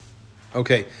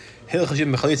Okay. Hilchos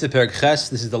Yibum B'chalitza Perek Ches.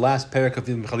 This is the last perek of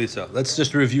Yibum B'chalitza. Let's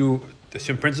just review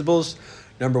some principles.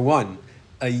 Number one,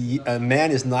 a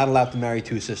man is not allowed to marry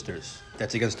two sisters.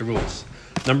 That's against the rules.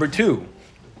 Number two,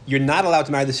 you're not allowed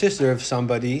to marry the sister of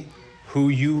somebody who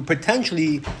you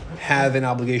potentially have an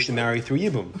obligation to marry through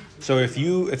Yibum. So if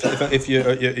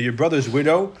your brother's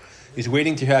widow is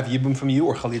waiting to have Yibum from you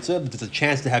or Chalitza, but there's a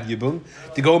chance to have Yibum,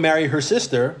 to go marry her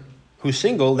sister who's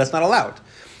single, that's not allowed.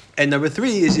 And number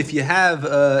three is if you have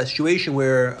a situation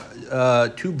where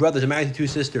two brothers are married to two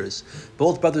sisters,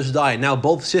 both brothers die, now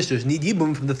both sisters need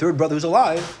Yibum from the third brother who's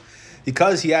alive,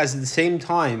 because he has at the same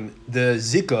time the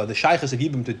zikah, the shaykhs of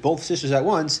Yibum to both sisters at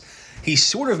once, he's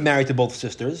sort of married to both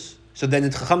sisters, so then the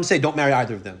Chacham say don't marry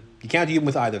either of them. You can't do Yibum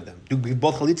with either of them. Do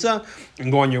both Chalitza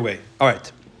and go on your way. All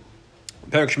right.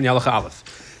 Perek Shmini Halacha Aleph.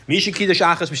 Misha Kiddush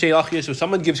Achas B'Shei Achis, so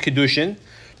someone gives Kiddushin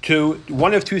to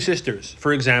one of two sisters.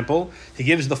 For example, he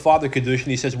gives the father Kiddush and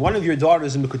he says, one of your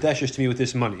daughters is Mekudeshes to me with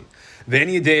this money.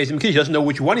 V'eni Yedei is Mekudeshes, he doesn't know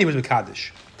which one he was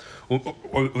Mekadesh.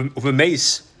 Or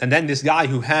mace, and then this guy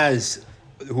who has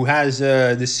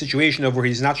this situation of where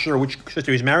he's not sure which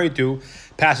sister he's married to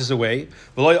passes away.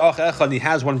 He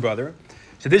has one brother.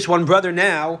 So this one brother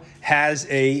now has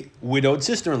a widowed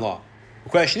sister-in-law. The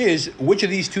question is, which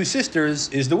of these two sisters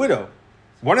is the widow?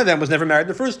 One of them was never married in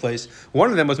the first place.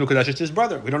 One of them was Mukadash's his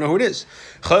brother. We don't know who it is.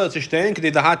 He has to do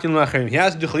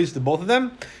chalitza to both of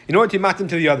them in order to mat them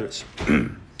to the others. So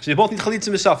they both need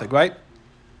chalitza misafik, right?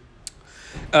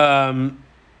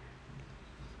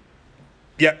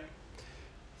 Yeah.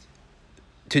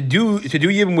 To do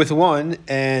yibum with one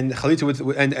and chalitza with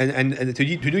and to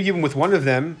do yibum with one of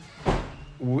them,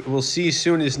 we'll see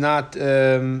soon is not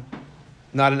an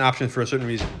option for a certain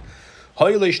reason.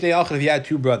 If you had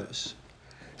two brothers.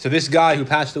 So this guy who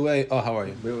passed away, how are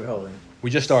you? We were holding.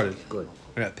 We just started. Good.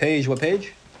 We're at page, what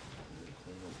page?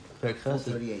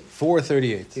 438.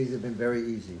 438. These have been very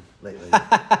easy lately. Because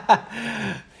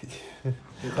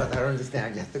I don't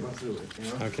understand, you have to go through it, you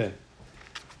know? Okay.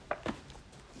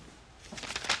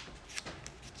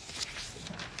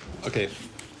 Okay.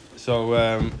 So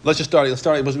let's just start. We just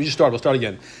started. We'll start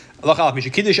again. Someone gives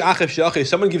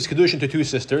Kiddushin to two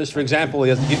sisters. For example,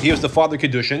 he gives the father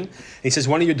Kiddushin. He says,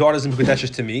 one of your daughters is Mekudeshes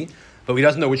to me, but he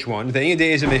doesn't know which one. We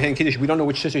don't know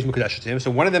which sister is Mekudeshes to him. So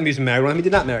one of them he's married, one of them he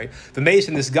did not marry. The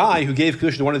Mason, this guy who gave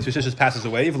Kiddushin to one of the two sisters passes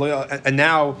away, and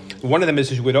now one of them is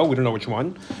his widow. We don't know which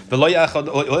one.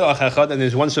 And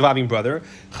there's one surviving brother.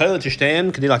 They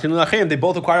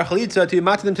both acquire chalitza to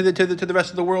mat them to the rest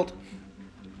of the world.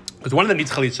 Because one of them needs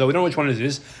chalitza, we don't know which one it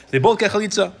is. They both get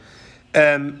chalitza.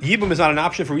 Yibum is not an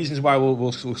option for reasons why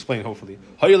we'll explain, hopefully.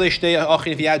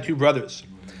 If you had two brothers,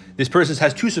 this person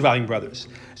has two surviving brothers.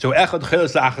 So one could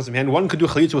do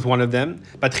chalitza with one of them.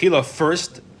 Batchila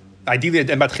first, ideally, and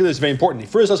batchila is very important. He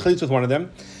first does chalitza with one of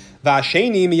them. The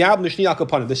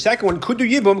second one could do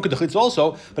yibum, could do chalitza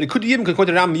also, but he could do yibum because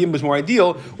according to Ram, yibum was more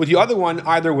ideal. With the other one,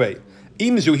 either way.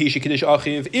 If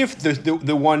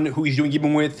the one who he's doing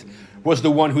yibum with was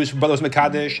the one whose brother was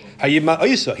Mekadesh, he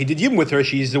did Yibum with her,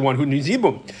 she's the one who needs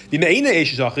Yibum.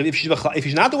 If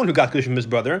she's not the one who got Kiddushin from his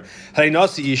brother, so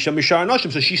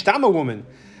she's Tama woman.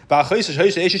 So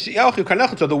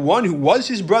the one who was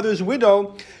his brother's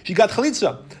widow, she got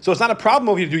Chalitza. So it's not a problem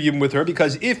over here to do Yibum with her,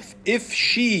 because if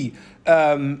she...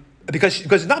 because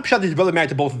it's not pshat that his brother married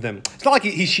to both of them. It's not like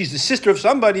she's the sister of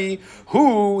somebody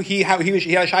who he has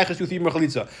shaykhs to Yibum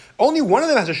Chalitza. Only one of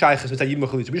them has a shaykhs with Yibum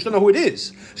Chalitza. We just don't know who it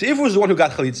is. So if it was the one who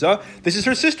got Chalitza, this is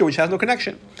her sister, which has no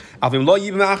connection.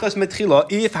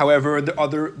 If, however, the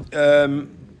other...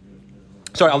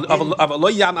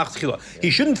 he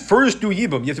shouldn't first do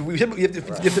Yibum. You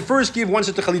have to first give one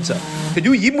sister Chalitza. To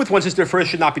do Yibum with one sister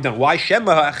first should not be done. Why?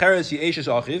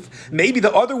 Maybe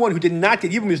the other one who did not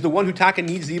get Yibum is the one who taka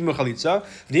needs the Yibum Chalitza.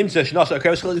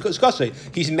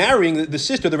 He's marrying the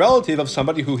sister, the relative of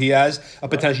somebody who he has a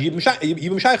potential Yibum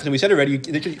Shaykhs. And we said already,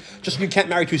 just you can't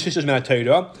marry two sisters,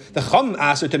 Manatayra. The Chum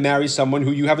asked her to marry someone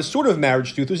who you have a sort of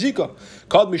marriage to through Zika.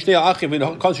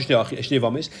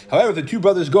 However, if the two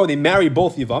brothers go and they marry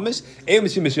both Yivamis,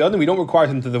 we don't require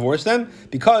them to divorce them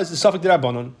because the Safek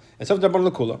D'Rabbanon and Safek D'Rabbanon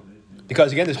L'Kula.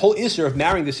 Because again, this whole issue of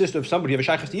marrying the sister of somebody who have a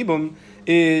Shaykhs to Yibum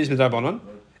is D'Rabbanon,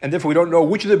 and therefore we don't know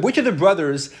which of the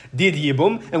brothers did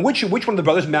Yibum and which one of the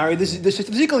brothers married the sister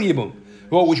of Zikal Yibum.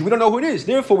 Well, which we don't know who it is.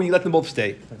 Therefore, we let them both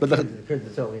stay. But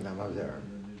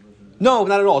no,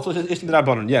 not at all. It's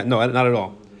D'Rabbanon. Yeah, no, not at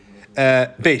all. I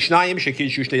think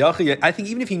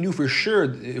even if he knew for sure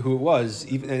who it was,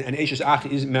 and Eishes Ach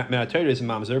is Me'atayra is a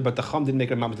mamzer, but the Chum didn't make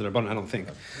it a mamzer D'Rabbanon, I don't think.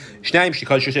 Is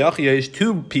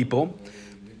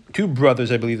two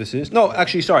brothers, I believe this is. No,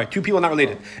 actually, sorry, two people not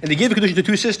related. And they gave a Kedushin to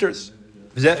two sisters.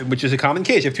 which is a common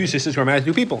case. You have two sisters who are married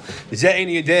to two people. We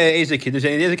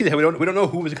don't know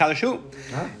who was the kaddish who.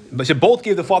 But so both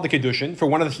gave the father kiddushin for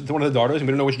one of the daughters, and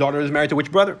we don't know which daughter is married to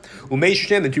which brother.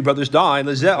 The two brothers die.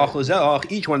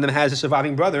 Each one of them has a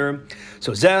surviving brother.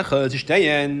 So each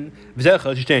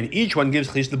one gives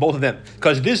chalitza to both of them,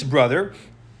 because this brother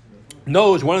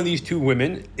knows one of these two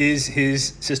women is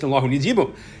his sister-in-law who needs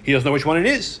yibum. He doesn't know which one it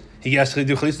is. He has to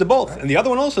do chalitza to both, and the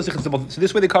other one also has to chalitza to both. So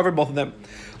this way they covered both of them.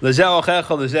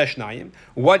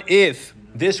 What if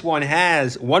this one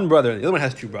has one brother and the other one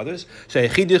has two brothers? So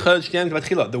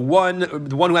the one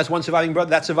who has one surviving brother,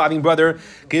 that surviving brother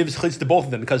gives chalitza to both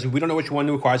of them, because we don't know which one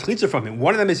requires chalitza from him.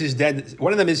 One of them is his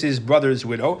his brother's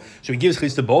widow, so he gives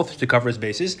chalitza to both to cover his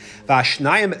bases. The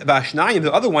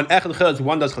other one,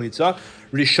 one does chalitza.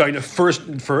 Rishayna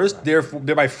first,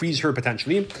 thereby frees her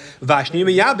potentially.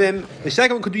 The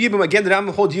second one could do yibum again. The Ram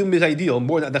holds yibum is ideal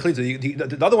more than the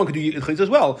chalitza. The other one could do chalitza as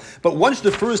well. But once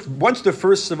the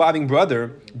first surviving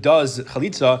brother does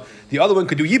chalitza, the other one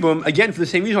could do yibum again for the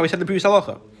same reason why we said in the previous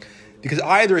halacha. Because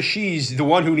either she's the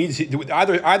one who needs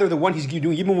either the one he's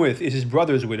doing yibum with is his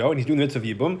brother's widow and he's doing the mitzvah of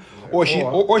yibum, or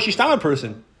she's not a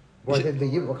person. What kind of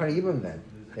yibum then?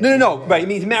 No. Right, it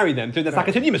means marry them. So that's not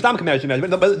considered yibum. Stam can marry them,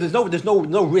 but there's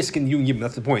no risk in doing yibum.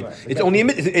 That's the point. Right. It's only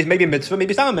it's maybe a mitzvah,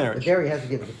 maybe stam marriage. But there he has to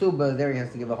give a ketubah. There he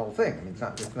has to give a whole thing. I mean, it's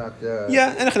not.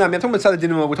 Yeah, and I'm talking about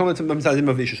tzadidim. We're talking about tzadidim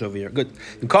of issues over here. Good.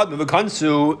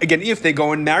 Again, if they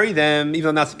go and marry them, even though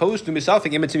they're not supposed to,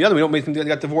 misafik imitzim yadam, we don't make them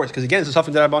get divorced, because again, it's a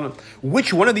suffix that abanam.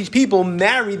 Which one of these people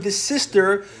married the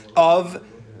sister of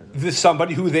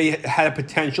somebody who they had a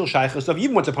potential shaychus of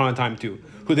even once upon a time to,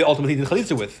 who they ultimately did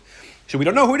chalitza with? So we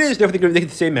don't know who it is, therefore they can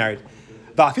stay married.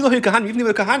 Normally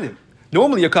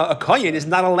a kohen is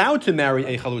not allowed to marry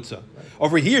a chalutza.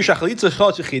 Over here,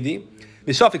 the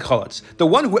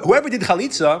one whoever did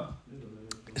chalitza,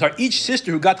 sorry, each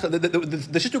sister who got the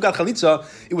sister who got chalitza,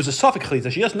 it was a suffix chalitza.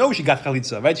 She doesn't know she got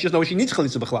chalitza, right? She doesn't know she needs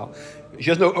chalitza b'chlal. She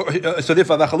doesn't know. So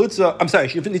therefore, the chalitza. I'm sorry,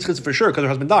 she didn't need chalitza for sure because her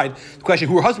husband died. The question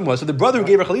who her husband was. So the brother who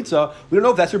gave her chalitza, we don't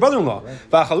know if that's her brother-in-law.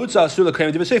 Chalitza asur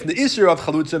l'kayim divasef. The isur of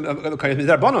chalitza is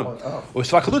darbanon. Or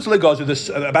so chalitza legoz with this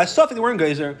about suffix they weren't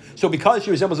geyser. So because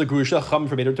she resembles a grusha, chum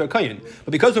forbade her to a kayin.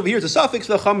 But because over here it's a suffix,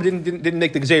 the chum didn't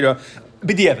make the gezerah.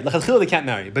 B'diavad, l'chadchila they can't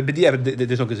marry, but b'diavad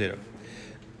there's no gezerah.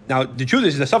 Now, the truth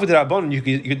is, the suffix that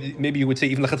Rabbanon, maybe you would say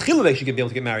even the Chatchila they should be able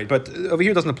to get married, but over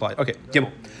here it doesn't apply. Okay,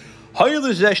 Gimel.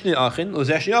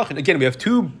 Again, we have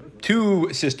two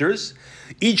sisters.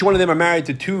 Each one of them are married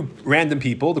to two random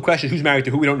people. The question is who's married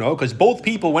to who, we don't know, because both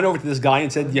people went over to this guy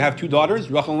and said, you have two daughters,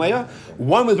 Rachel and Leah.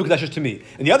 One was Mukdashas to me.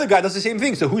 And the other guy does the same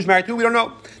thing. So who's married to who, we don't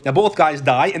know. Now, both guys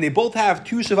die, and they both have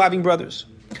two surviving brothers.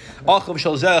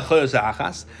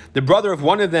 The brother of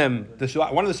one of them,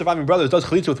 one of the surviving brothers, does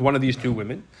chalitza with one of these two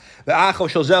women. And a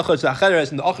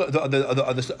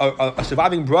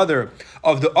surviving brother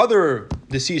of the other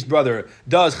deceased brother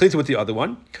does chalitza with the other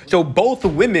one. So both the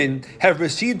women have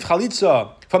received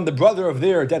chalitza from the brother of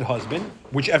their dead husband,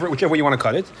 whichever way you want to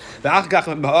cut it.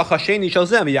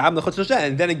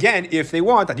 And then again, if they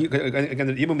want, again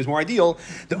the yibum is more ideal.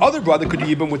 The other brother could do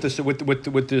yibum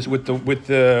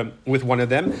with one of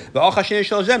them.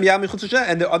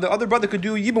 And the other brother could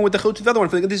do yibum with the chutz of the other one.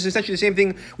 This is essentially the same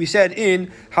thing we said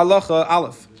in halacha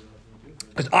aleph.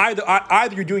 Because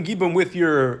either you're doing yibum with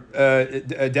your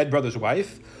dead brother's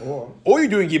wife, or you're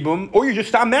doing yibum, or you're just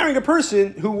stop marrying a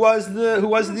person who was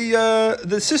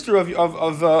the sister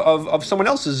of someone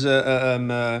else's.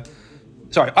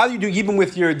 Sorry, either you do yibum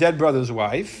with your dead brother's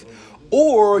wife,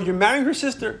 or you're marrying her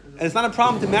sister, and it's not a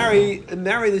problem to marry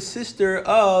the sister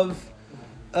of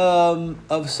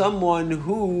someone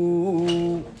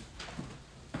who.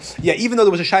 Yeah, even though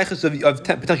there was a shaychus of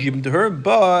potential yibum to her,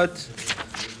 but.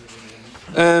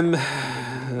 Again,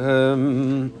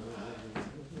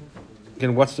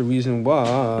 what's the reason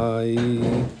why?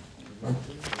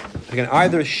 Again,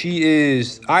 either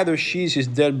she's his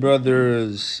dead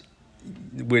brother's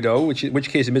widow, which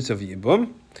case a mitzvah of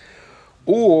yibum,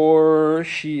 or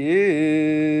she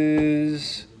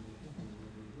is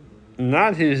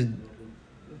not his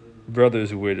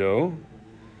brother's widow.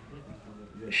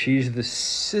 She's the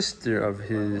sister of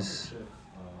his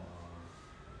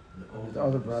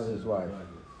other brother's wife.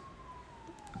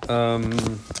 How's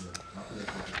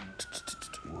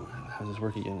this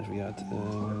work again? We got.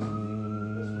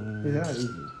 It's not easy.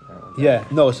 Yeah.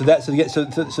 No. So then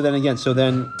again. So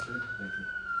then.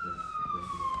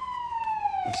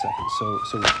 A second. So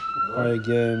why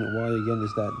again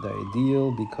is that the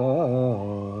ideal? Because.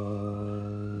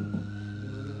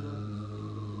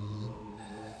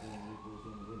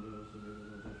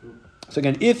 So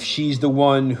again, if she's the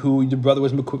one who the brother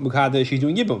was Mukada, she's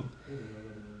doing Yibum.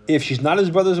 If she's not his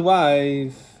brother's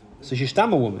wife, so she's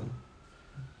stam a woman.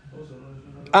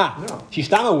 No. She's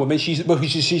stam a woman. She's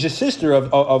a sister of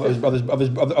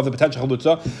the potential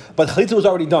chalutza, but chalitza was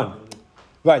already done.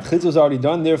 Right, chalitza was already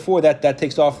done. Therefore, that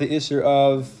takes off the issur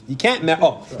of you can't marry.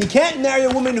 Oh, you can't marry a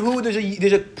woman who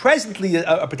there's a presently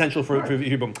a potential for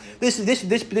yibum. This,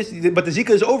 but the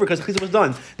zika is over because the chalitza was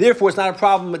done. Therefore, it's not a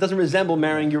problem. It doesn't resemble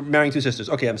marrying two sisters.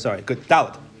 Okay, I'm sorry. Good,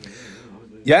 Dalit.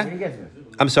 Yeah.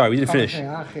 I'm sorry, we didn't finish.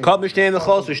 Kol Mishnayim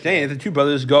L'chol Mishnayim. The two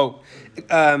brothers go.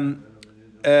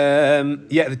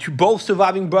 The both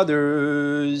surviving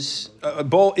brothers.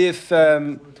 Both if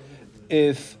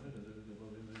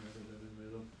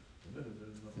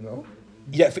No.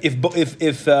 yeah, if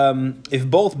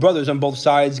both brothers on both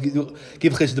sides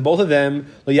give chesed to both of them,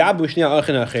 the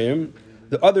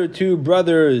other two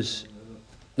brothers,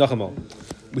 Nachamo.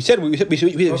 We said Which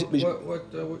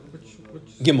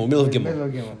Gimel, middle of Gimel. Middle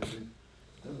of Gimel.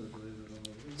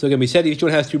 So again, we said each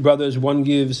one has two brothers. One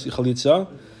gives chalitza,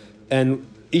 and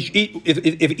if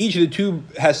each of the two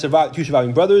has two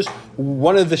surviving brothers,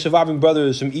 one of the surviving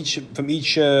brothers from each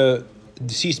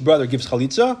deceased brother gives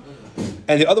chalitza,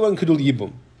 and the other one could do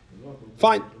yibum.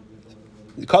 Fine.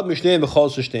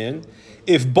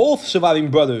 If both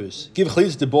surviving brothers give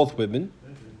chalitza to both women,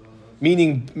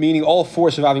 meaning all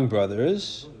four surviving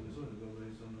brothers,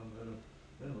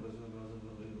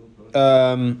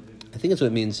 I think that's what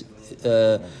it means.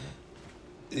 I'm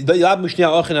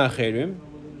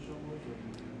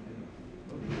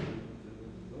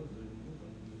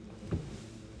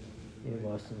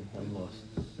lost.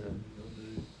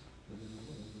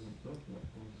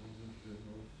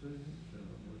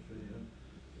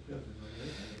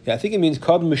 Yeah, I think it means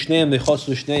kad mishneim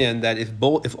lechoslu shneim, that if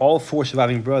all four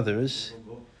surviving brothers,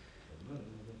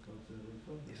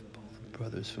 if both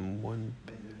brothers from one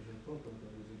pair.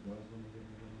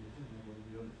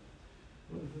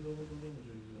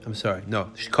 I'm sorry,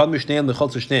 no. Kad mishneim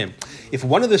lechoslu shneim. If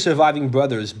one of the surviving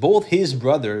brothers, both his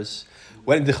brothers,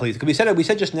 went into chalitza. Because we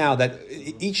said just now that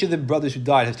each of the brothers who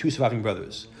died has two surviving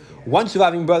brothers. One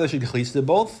surviving brother should chalitza to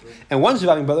both, and one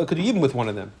surviving brother could do even with one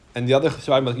of them, and the other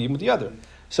surviving brother could even with the other.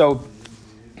 So,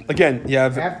 again, you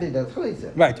have After the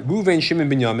chalitza. right, Reuven, Shimon,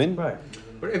 Binyamin. Right.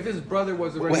 But if his brother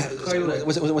was already chaylik,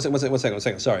 One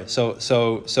second. Sorry. So,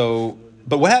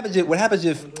 but what happens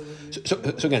if?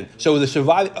 So again, so the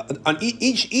surviving on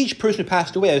each person who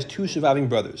passed away has two surviving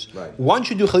brothers. Right. One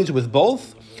should do chalitza with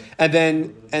both, and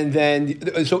then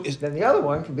so Then the other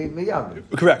one could be Miyamin.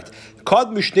 correct. Kad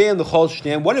Mishnayim l'chol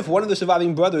shneim. What if one of the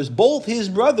surviving brothers, one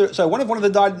of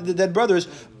the dead brothers,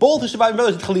 both the surviving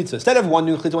brothers did chalitza instead of one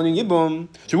doing chalitza, one doing yibum?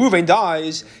 So Reuven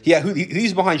dies. He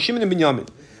leaves behind Shimon and Binyamin,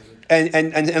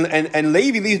 and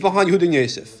Levi leaves behind Yehuda and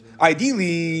Yosef.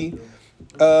 Ideally,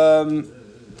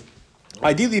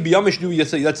 Binyamin should do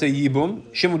let's say yibum.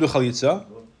 Shimon will do chalitza.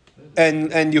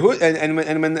 And when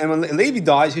Levi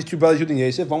dies, his two brothers Yehuda and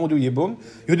Yosef, one will do yibum,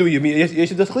 Yehuda will do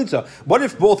Yosef does chalitza. What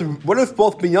if both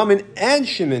Binyamin and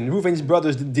Shimon, Reuven's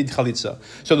brothers, did chalitza?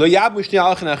 So the other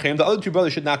two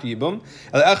brothers should not do yibum.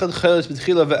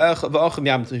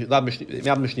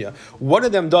 One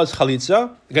of them does chalitza.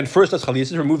 Again, first does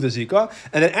chalitza to remove the zika,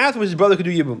 and then afterwards his brother could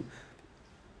do yibum.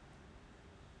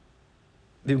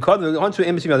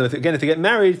 Again, if they get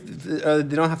married, they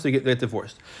don't have to get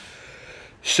divorced.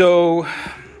 So,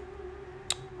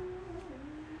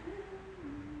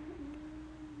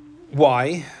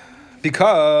 why?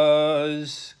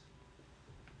 Because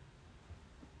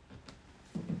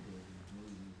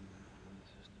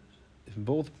if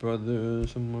both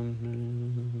brothers,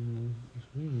 someone.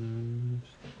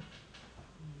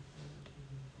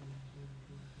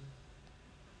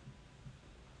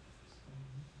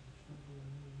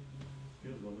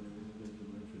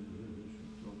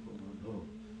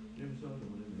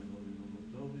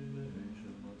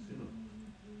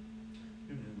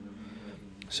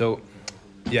 So,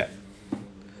 yeah.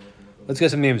 Let's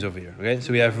get some names over here. Okay,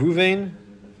 so we have Reuven.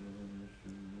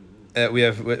 We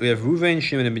have Reuven,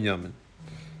 Shimon, and Binyamin.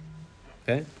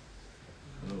 Okay.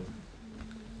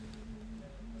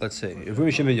 Let's say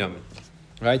Reuven, Shimon, and Binyamin.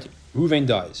 Right. Reuven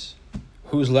dies.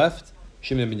 Who's left?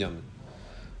 Shimon and Binyamin.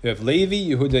 We have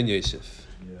Levi, Yehuda, and Yosef.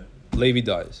 Levi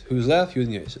dies. Who's left? Yehuda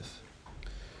and Yosef.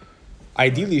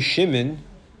 Ideally, Shimon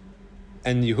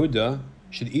and Yehuda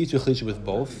should each do chalitza with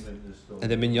both, and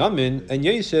then Binyamin and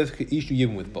Yosef could each do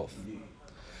yibum with both.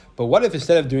 But what if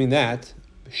instead of doing that,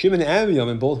 Shimon and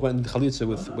Binyamin both went into chalitza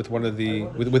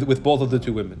with both of the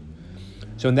two women?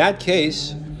 So in that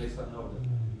case,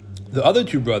 the other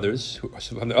two brothers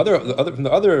from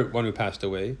the other one who passed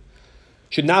away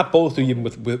should not both do yibum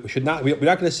with should not. We're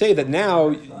not going to say that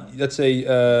now. Let's say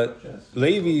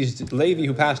Levi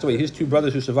who passed away, his two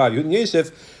brothers who survived, Yehud and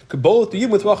Yosef, could both do yibum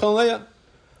with Rachel and Leah.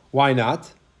 Why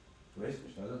not?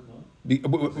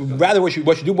 Rather, what should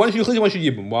do? One should do chalitza, one should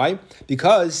yibum. Why?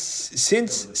 Because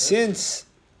since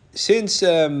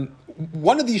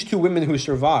one of these two women who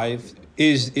survived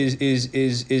is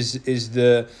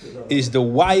the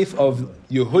wife of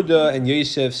Yehuda and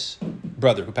Yosef's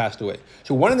brother who passed away.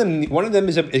 So one of them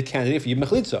is a candidate for yibum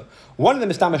chalitza. One of them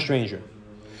is tam a stranger.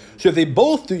 So if they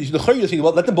both do the chayil,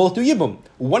 well, let them both do yibum.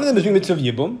 One of them is doing mitzvah of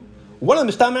yibum. One of them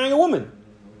is tam marrying a woman.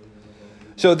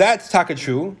 So that's taka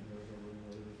true.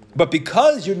 But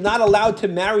because you're not allowed to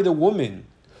marry the woman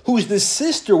who's the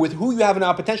sister with who you have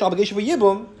a potential obligation for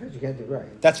yibum, You can't do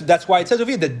right. that's why it says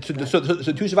over here that so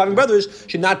two surviving brothers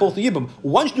should not both do yibum.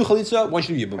 One should do chalitza, one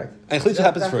should do yibum, Right. and chalitza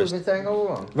happens That's first. what we've been saying all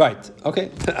along. Right? Okay.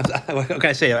 What can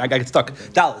I say? I get stuck.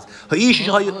 Dallas. Do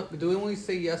we only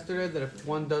say yesterday that if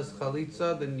one does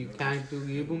chalitza, then you can't do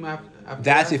yibum after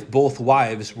That's that? if both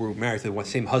wives were married to the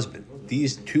same husband.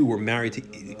 These two were married to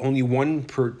only one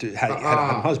had a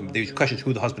husband. The question is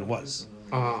who the husband was.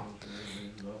 Uh-huh.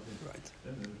 Right.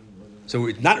 So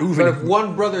it's not But Reuven. if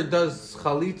one brother does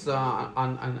chalitza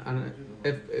on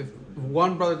if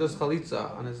one brother does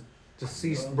chalitza on his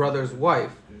deceased brother's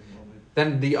wife,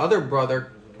 then the other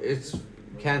brother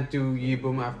can't do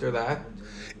yibum after that.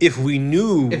 If we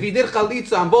knew, If he did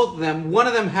chalitza on both of them, one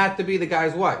of them had to be the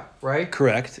guy's wife, right?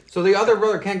 correct, So the other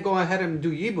brother can't go ahead and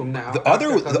do yibum now. the after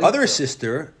other chalitza.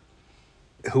 sister,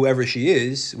 whoever she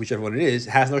is, whichever one it is,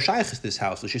 has no shaykhs to this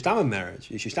house. So she's not a marriage.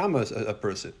 She's not a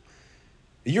person.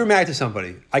 You're married to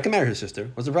somebody. I can marry her sister.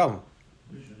 What's the problem?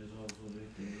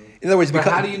 In other words, But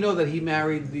because how do you know that he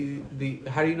married the?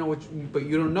 How do you know which? But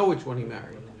you don't know which one he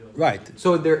married. right.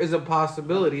 So there is a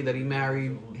possibility that he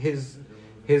married his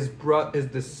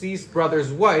deceased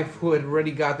brother's wife, who had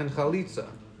already gotten chalitza,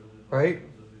 right?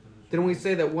 Didn't we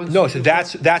say that once? No, so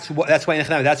that's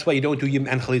why you don't do yibum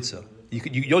and chalitza.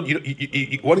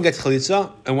 One gets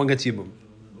chalitza and one gets yibum.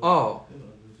 Oh,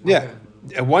 Yeah, okay.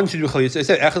 and one should do chalitza. It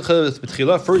said echad chalitza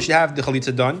b'tchila. First, you have the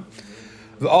chalitza done,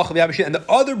 and the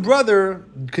other brother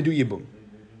can do yibum.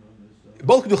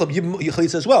 Both can do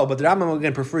chalitza as well, but the Rambam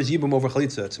again prefers yibum over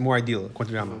chalitza. It's more ideal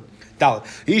according to the Rambam.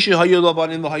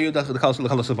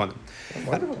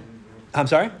 Wonderful. I'm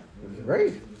sorry. It was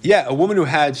great. Yeah, a woman who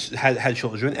had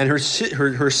children, and her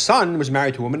son was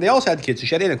married to a woman. They also had kids, so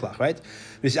she had Eneklach, right?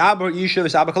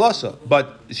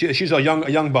 But she's a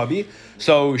young bubby,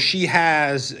 so she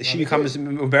becomes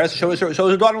embarrassed. So is her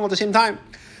daughter-in-law at the same time.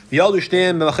 They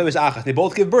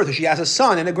both give birth. So she has a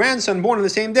son and a grandson born on the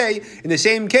same day in the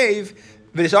same cave.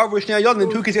 And the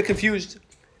two kids get confused.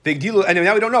 Big deal. And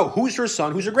now we don't know who's her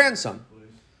son, who's her grandson.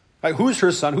 Right? Who's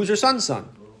her son, who's her son's son.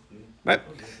 Right?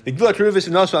 And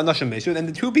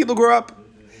the two people grow up,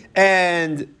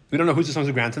 and we don't know who's the son, who's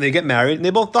the grandson. They get married, and they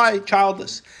both die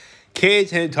childless.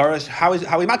 Kids and Taurus. How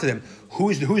we met to them?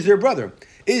 Who's their brother?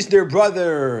 Is their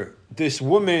brother this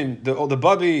woman, the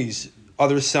bubbies,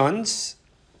 other sons?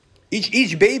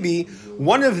 Each baby,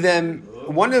 one of them,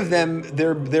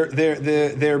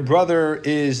 their brother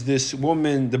is this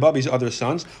woman, the bubby's other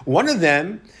sons. One of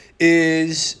them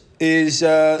is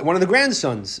one of the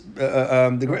grandsons,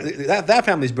 that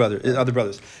family's other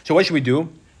brothers. So what should we do?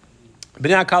 The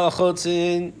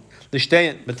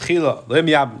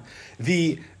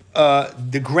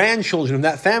grandchildren of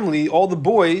that family, all the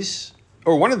boys,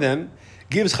 or one of them,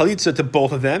 gives chalitza to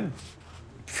both of them.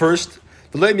 First,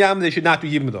 the leim yam, they should not do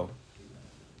yibum though.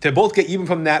 To both get even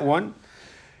from that one.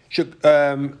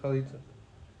 Chalitza.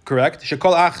 Correct. Because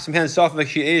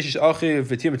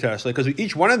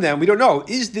each one of them, we don't know,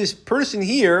 is this person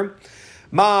here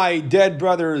my dead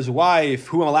brother's wife,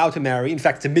 who I'm allowed to marry? In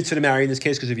fact, it's a mitzvah to marry in this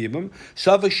case because of Yibum.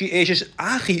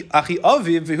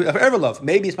 Ever love.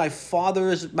 Maybe it's my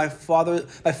father's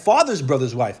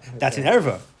brother's wife. That's an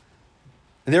erva.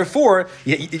 And therefore,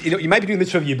 you might be doing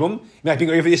mitzvah of Yibum. You might be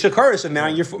doing the Yisakaris of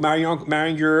marrying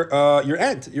your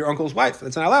aunt, your uncle's wife.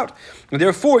 That's not allowed. And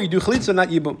therefore, you do chalitza, not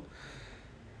Yibum.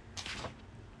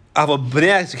 But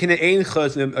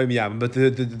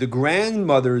the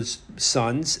grandmother's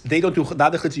sons, they don't do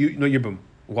not the chalitza, no Yibum.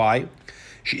 Why?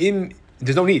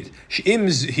 There's no need.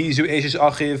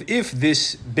 If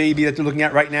this baby that they're looking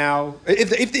at right now,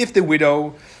 if the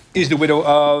widow is the widow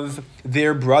of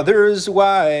their brother's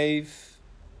wife.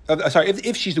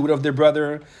 If she's the widow of their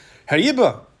brother, her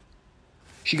yibba.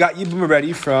 She got yibum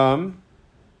already from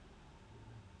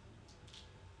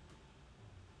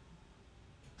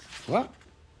what?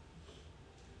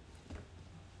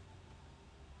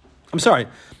 I'm sorry.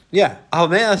 Yeah. I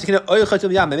read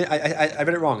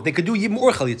it wrong. They could do Yibum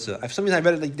or Chalitza. For some reason I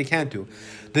read it they can't do.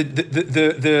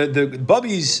 The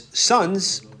Bubby's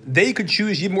sons, they could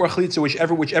choose Yibum or Chalitza,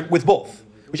 whichever, with both.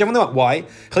 Whichever one they want. Why?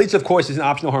 Chalitza, of course, is an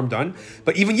optional harm done.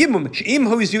 But even Yibum, She'im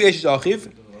Hu Yizu Eshes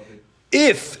Achiv,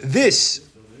 if this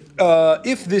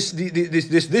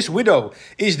widow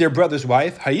is their brother's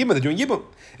wife, Hayima, they're doing Yibum.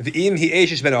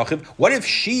 What if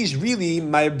she's really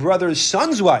my brother's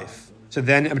son's wife? So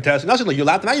then you're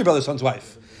allowed to marry your brother's son's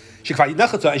wife. And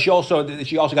she also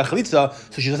got chalitza,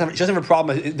 so she doesn't have a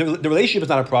problem. The relationship is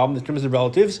not a problem in terms of the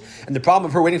relatives, and the problem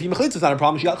of her waiting for Yom Chalitza is not a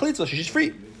problem. She got chalitza, so she's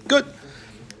free. Good.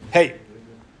 Hey.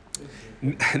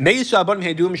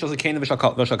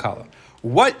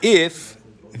 What if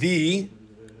the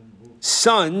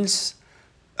sons,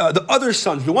 the other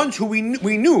sons, the ones who we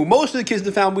knew, most of the kids in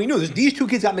the family we knew, these two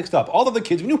kids got mixed up. All of the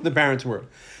kids, we knew who the parents were.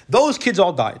 Those kids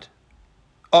all died.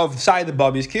 Of Sai the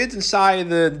Bubby's kids and Sai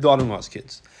the daughter-in-law's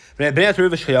kids. Who do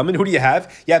you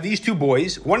have? You have these two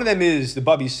boys. One of them is the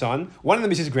Bubby's son. One of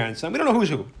them is his grandson. We don't know who's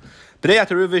who.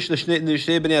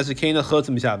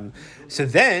 So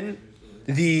then,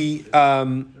 the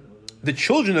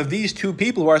children of these two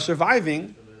people who are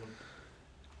surviving,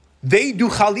 they do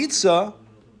chalitza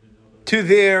to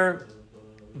their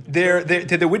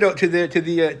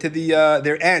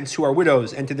aunts who are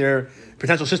widows and to their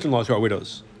potential sister-in-laws who are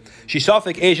widows. Because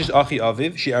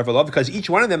each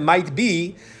one of them might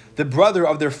be the brother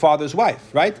of their father's wife,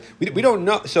 right? We don't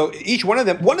know. So each one of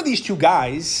them, one of these two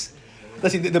guys,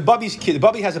 let's see, the Bubby's kid. The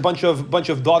Bubby has a bunch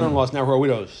of daughter-in-laws now who are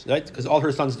widows, right? Because all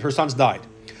her sons died.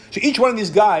 So each one of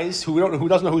these guys who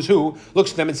doesn't know who's who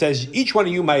looks at them and says, each one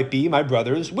of you might be my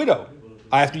brother's widow.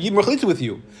 I have to yibum chalitza with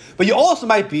you, but you also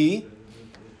might be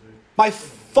my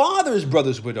father's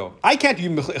brother's widow. I can't do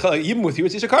yibum with you.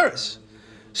 It's Issachar's.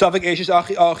 Right?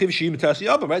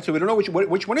 So we don't know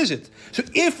which one is it. So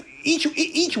if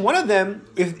each one of them,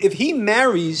 if he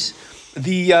marries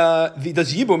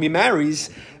does Yibum, he marries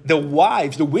the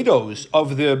wives, the widows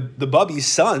of the Bubby's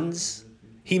sons,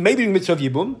 he may be doing mitzvah of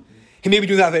Yibum. He may be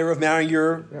doing the avera of marrying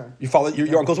your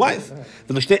uncle's wife.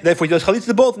 Therefore, he does chalitza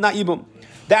to both, not Yibum.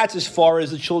 That's as far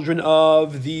as the children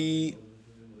of the.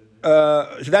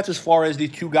 So that's as far as the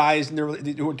two guys and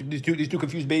these two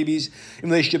confused babies in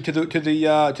relationship to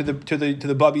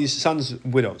the Bubby's sons'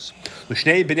 widows.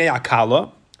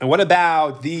 And what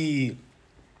about the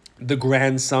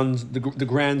grandsons, the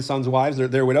grandsons' wives,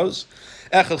 their widows?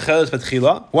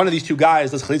 One of these two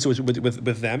guys does chalitza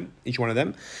with them, each one of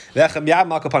them.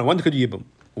 One could yibum.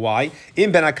 Why?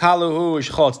 If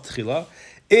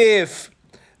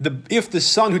the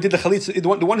son who did the chalitza,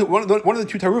 one of the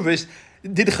two taruvas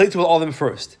did the chalitza with all of them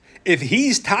first. If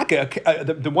he's taka,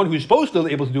 the one who's supposed to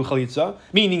be able to do chalitza,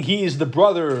 meaning he is the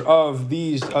brother of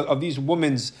these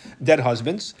women's dead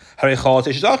husbands, he did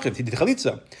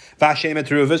chalitza.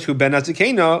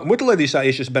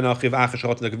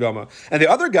 And the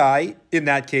other guy in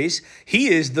that case, he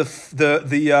is the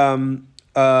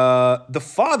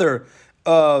father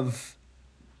of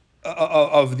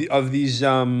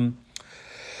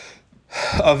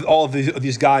all of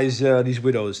these guys, these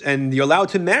widows, and you're allowed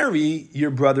to marry your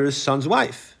brother's son's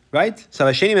wife, right?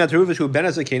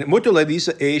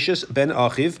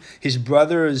 His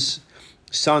brother's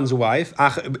son's wife,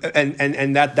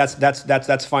 and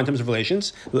that's fine in terms of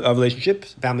relationship,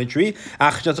 family tree.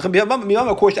 Of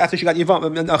course, after she got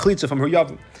chalitza from her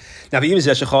yavam. Now,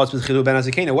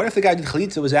 what if the guy who did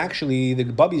chalitza was actually the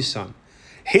Bubby's son?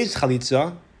 His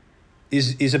chalitza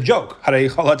is a joke. He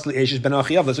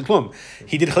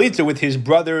did chalitza with his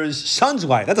brother's son's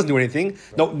wife. That doesn't do anything.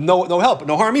 No help,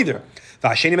 no harm either.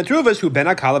 And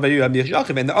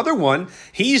the other one,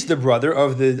 he's the brother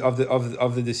of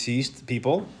the deceased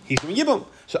people. He's doing yibum.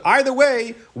 So either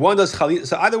way, one does chalitza.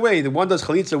 So either way, the one does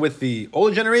chalitza with the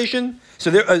older generation. So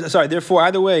therefore,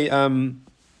 either way,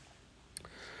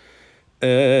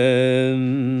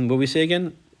 what we say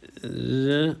again?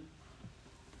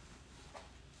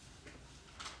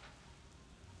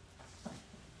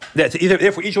 That's either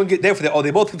therefore each one they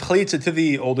both give chalitza to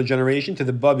the older generation, to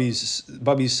the Bubby's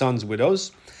sons'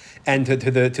 widows, and to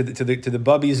the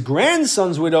Bubby's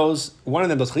grandsons' widows. One of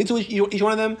them does chalitza with each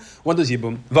one of them. One does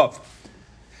yibum. Vav.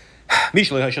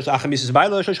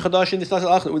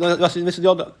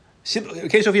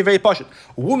 Okay, so if you're very passionate,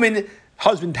 a woman,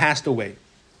 husband passed away,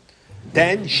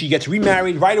 then she gets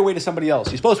remarried right away to somebody else.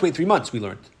 She's supposed to wait 3 months. We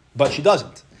learned, but she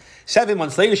doesn't. 7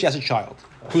 months later, she has a child.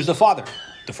 Who's the father?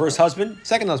 The first husband,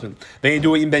 second husband. Then you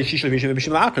do it in Ben Shisha.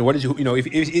 What is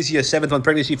is he a 7th month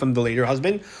pregnancy from the later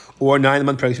husband or 9th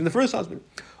month pregnancy from the first husband?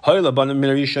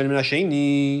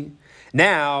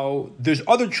 Now, there's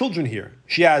other children here.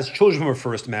 She has children from her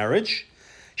first marriage.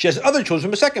 She has other children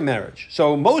from a second marriage.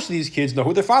 So most of these kids know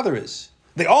who their father is.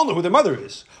 They all know who their mother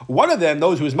is. One of them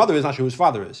knows who his mother is, not sure who his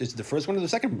father is. It's the first one or the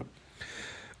second one.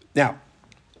 Now,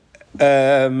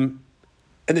 and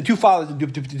the two fathers,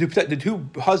 the two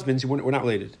husbands were not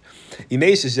related.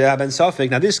 Imeis is Ben Safek.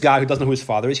 Now, this guy who doesn't know who his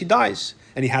father is, he dies,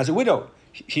 and he has a widow.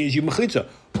 She is Yibum Chalitza.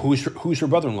 Who's her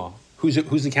brother-in-law? Who's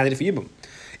the candidate for Yibum?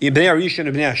 Each one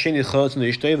of them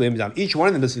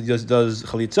does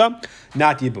chalitza,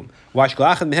 not yibum.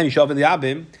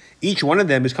 Each one of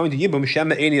them is coming to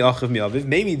yibum.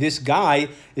 Maybe this guy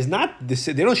is not.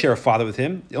 They don't share a father with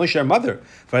him. They only share a mother.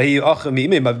 But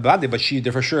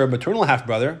they're for sure a maternal half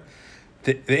brother.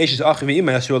 The issue of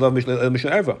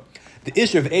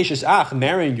Eishes Ach,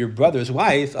 marrying your brother's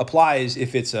wife, applies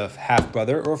if it's a half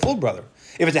brother or a full brother.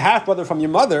 If it's a half brother from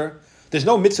your mother, there's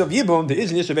no mitzvah of yibum. There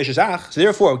is an issue of Eishes Ach. So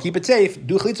therefore, keep it safe.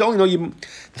 Do chalitza only, no yibum.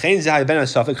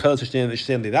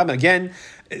 Again,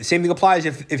 same thing applies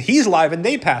if he's alive and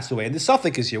they pass away and the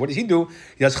suffix is here. What does he do?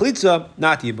 He does chalitza,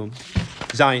 not yibum.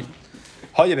 Zayin.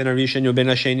 Haya ben harishan uben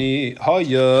hasheni.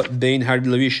 Haya ben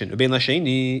harishan uben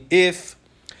hasheni. If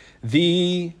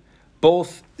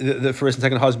both the first and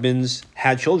second husbands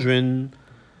had children,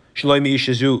 shaloi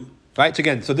mi'ishazu. Right. So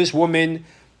again, so this woman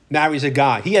marries a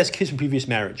guy. He has kids from previous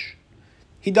marriage.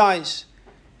 He dies.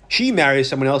 She marries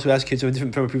someone else who has kids from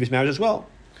a previous marriage as well.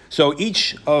 So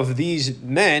each of these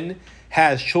men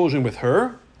has children with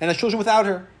her and has children without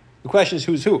her. The question is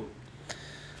who's who.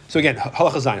 So again,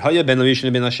 halacha zayin. Haya ben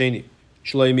lavishin ben lasheni.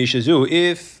 Shaloi mi'ishazu.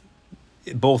 If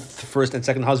both the first and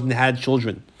second husband had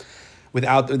children from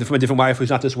a different wife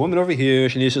who's not this woman over here,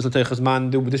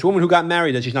 this woman who got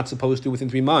married that she's not supposed to within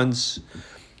 3 months.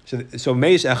 So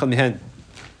meis echad mihen.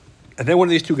 And then one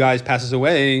of these two guys passes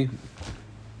away.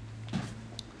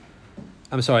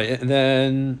 I'm sorry, and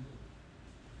then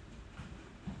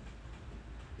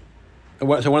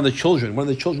so one of the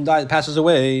children dies, passes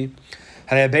away.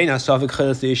 The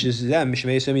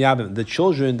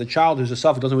child who's a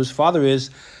suffix, doesn't know who his father is,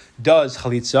 does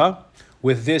chalitza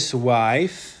with this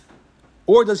wife,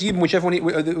 or does yibum, whichever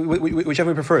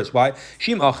one prefers. Why?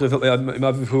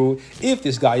 If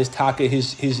this guy is taka,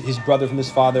 his brother from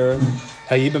his father,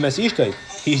 he's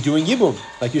doing yibum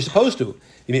like you're supposed to.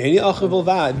 If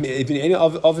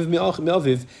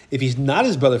he's not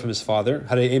his brother from his father,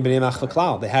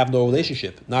 they have no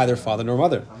relationship, neither father nor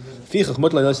mother. He can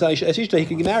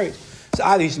get married. So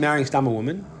either he's marrying a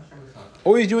woman,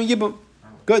 or he's doing yibum.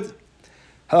 Good.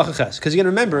 Because again,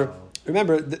 remember,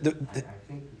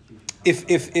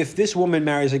 if this woman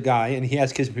marries a guy and he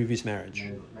has kids in previous marriage,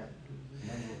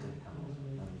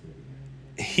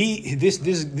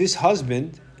 this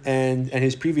husband and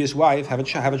his previous wife have a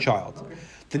child.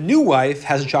 The new wife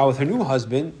has a child with her new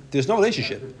husband. There's no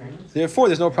relationship. Therefore,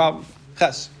 there's no problem.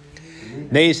 Ches.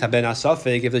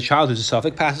 If the child who's a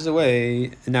suffix passes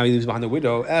away, and now he lives behind the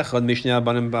widow,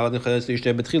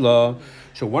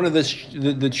 so one of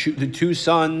the two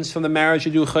sons from the marriage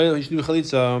should do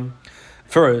chalitza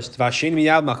first.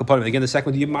 Again, the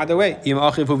second one, either way.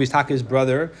 If he's his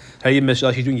brother, he's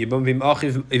doing yibum.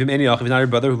 If he's not her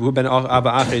brother,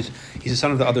 he's the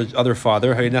son of the other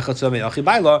father.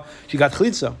 She got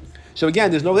chalitza. So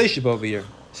again, there's no relationship over here.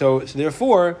 So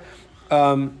therefore,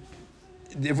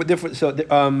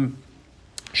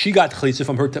 she got chalitza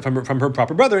from her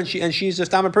proper brother, and she's a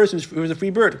stammer person who's a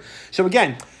free bird. So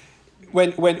again,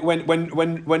 when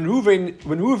Reuven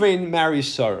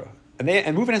marries Sarah,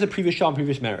 and Reuven has a previous child in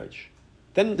previous marriage,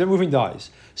 then Reuven dies.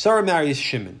 Sarah marries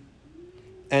Shimon,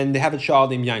 and they have a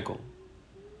child named Yankel.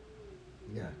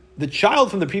 Yeah. The child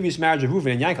from the previous marriage of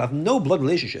Reuven and Yankel have no blood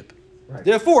relationship. Right.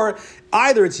 Therefore,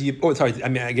 either it's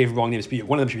Yibum, I gave the wrong name.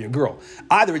 One of them should be a girl.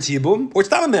 Either it's Yibum or it's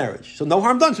not a marriage. So no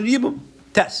harm done. So Yibum.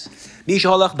 Test.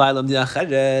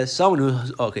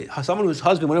 Someone whose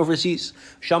husband went overseas.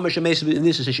 In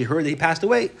this, she heard that he passed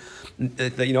away.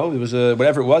 That it was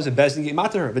whatever it was. A Bezdin gave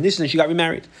mat to her. But this, and she got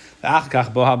remarried. And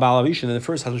then the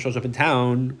first husband shows up in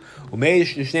town.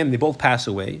 They both pass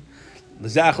away.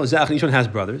 Each one has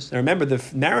brothers. Now remember, the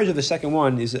marriage of the second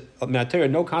one is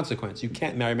no consequence. You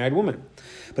can't marry a married woman.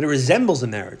 But it resembles a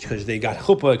marriage because they got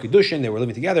chuppah, kedushin, they were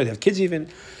living together, they have kids even.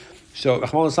 So, the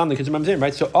kids are mamzerim,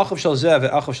 right? So,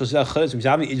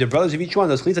 the brothers of each one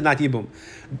does chalitza, not yibum.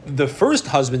 The first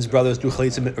husband's brothers do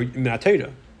chalitza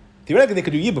minatayra. Theoretically, they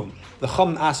could do yibum. The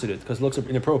chum asked it because it looks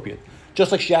inappropriate.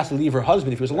 Just like she has to leave her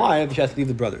husband if he was alive, she has to leave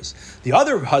the brothers. The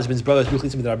other husband's brothers do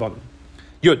chalitza midarbanim.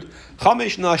 Yud.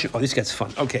 Chamesh nashim. Oh, this gets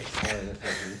fun. Okay.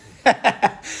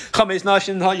 Chamesh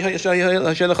nashim.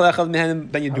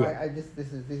 Ben you do it.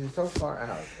 This is so far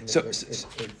out. So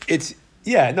it's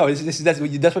Yeah, no, that's why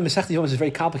Masechta Yom is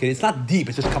very complicated. It's not deep;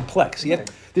 it's just complex.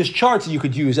 There's charts that you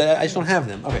could use. I just don't have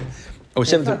them. Okay. Oh,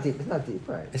 It's not deep. It's not deep,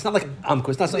 right? It's not like Amko.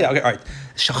 It's not. Yeah. Okay. All right.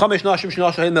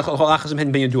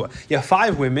 You have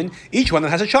 5 women. Each one of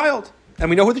them has a child, and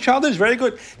we know who the child is. Very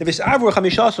good.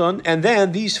 And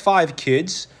then these 5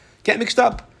 kids get mixed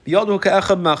up. I'm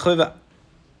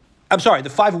sorry. The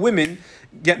 5 women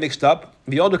get mixed up.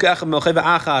 And each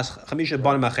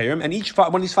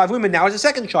one of these 5 women now has a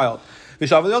second child. And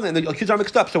the kids are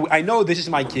mixed up. So I know this is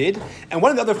my kid, and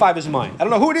one of the other 5 is mine. I don't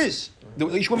know who it is.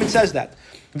 Each woman says that.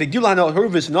 And the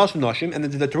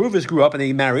Teruvis grew up and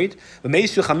they married. And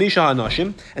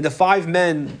the 5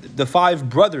 men, the 5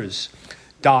 brothers,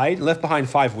 died, left behind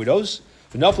 5 widows.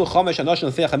 And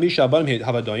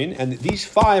these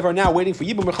 5 are now waiting for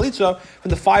Yibum or Chalitza from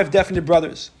the 5 definite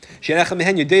brothers. We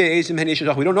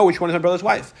don't know which one is my brother's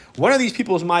wife. One of these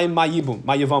people is my Yibum,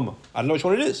 my Yavama. I don't know which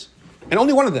one it is. And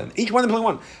only one of them. Each one of them is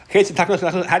only one. Okay, so how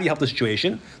do you help the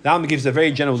situation? The Rambam gives a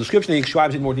very general description and he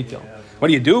describes it in more detail. What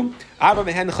do you do? All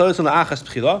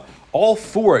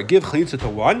 4 give chalitza to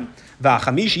one. And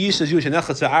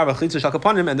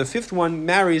the 5th one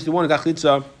marries the one who got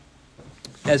chalitza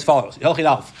as follows. How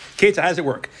does it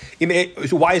work?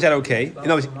 So why is that okay?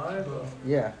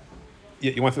 Yeah.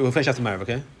 You want to finish after Marav,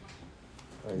 okay?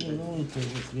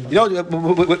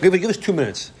 Give us 2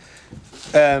 minutes.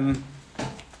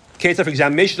 For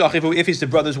example, if he's the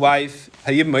brother's wife,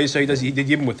 he did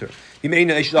Yibum with her. He made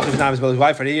his brother's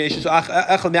wife, so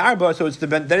it's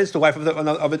then it's the wife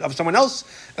of someone else,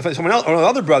 or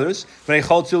other brothers. And she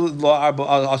got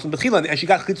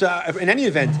chalitza in any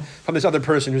event from this other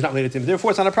person who's not related to him. Therefore,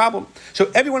 it's not a problem.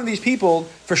 So every one of these people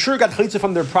for sure got chalitza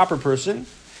from their proper person,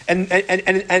 or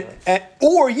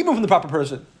Yibum from the proper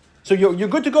person. So you're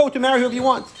good to go to marry whoever you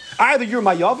want. Either you're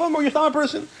my yavam or you're not a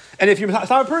person. And if you're not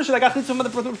a person, I got chalitza from the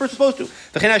person supposed to.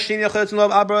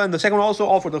 And the second one also,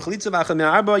 all for the chalitza.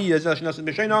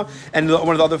 And one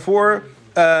of the other 4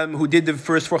 who did the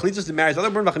first 4 chalitzas to marry his other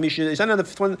brother, and the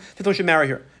 5th one should marry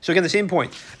her. So again, the same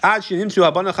point.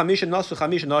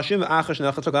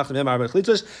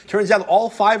 Turns out all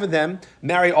 5 of them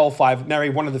marry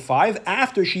one of the 5.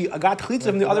 After she got chalitza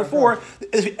from the other 4,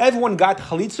 everyone got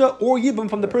chalitza or yibum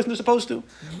from the person they're supposed to.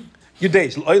 Your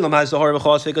days. Be diligent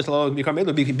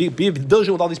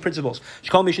with all these principles.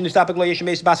 If the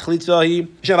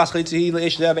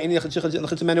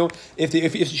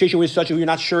situation is such that you're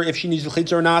not sure if she needs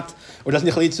chalitza or not, or doesn't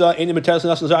need chalitza,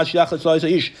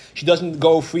 she doesn't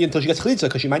go free until she gets chalitza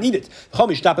because she might need it.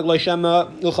 Any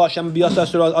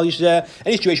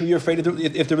situation where you're afraid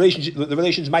if the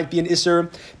relations might be an isser,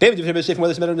 we don't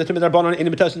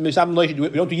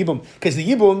do yibum because the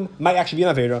yibum might actually be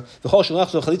an avera.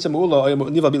 Anytime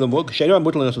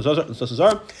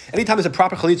there's a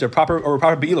proper chalitza or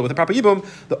proper beila with a proper yibum,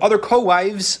 the other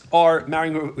co-wives are can marry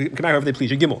whoever they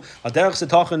please. Gimel.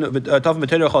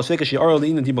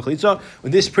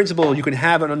 With this principle, you can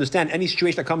have and understand any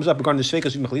situation that comes up regarding the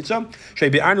sveikas of chalitza.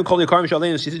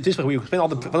 We explain all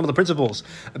the fundamental principles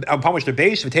upon which they're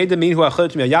based. Basically, you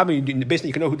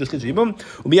can know who this chalitza yibum,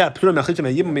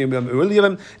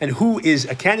 and who is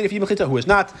a candidate for yibum chalitza, who is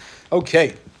not.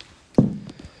 Okay.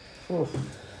 Oof.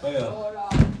 Oh, yeah.